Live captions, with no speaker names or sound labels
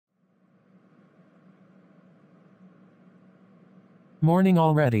Morning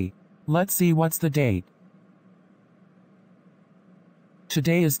already. Let's see what's the date.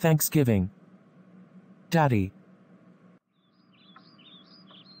 Today is Thanksgiving. Daddy.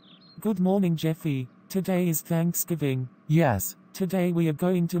 Good morning, Jeffy. Today is Thanksgiving. Yes. Today we are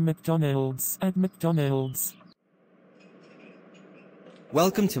going to McDonald's. At McDonald's.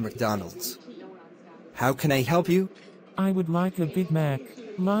 Welcome to McDonald's. How can I help you? I would like a Big Mac,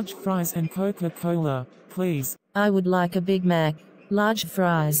 large fries and Coca-Cola, please. I would like a Big Mac, large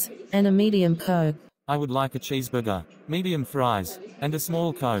fries, and a medium Coke. I would like a cheeseburger, medium fries, and a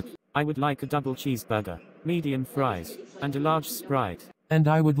small Coke. I would like a double cheeseburger, medium fries, and a large Sprite. And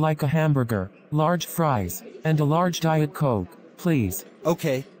I would like a hamburger, large fries, and a large Diet Coke, please.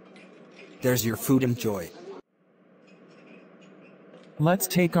 Okay. There's your food, enjoy. Let's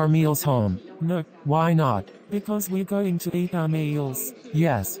take our meals home. No. Why not? Because we're going to eat our meals.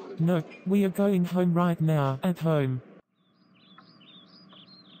 Yes. No, we are going home right now. At home.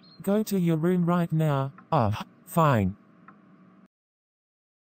 Go to your room right now. Fine.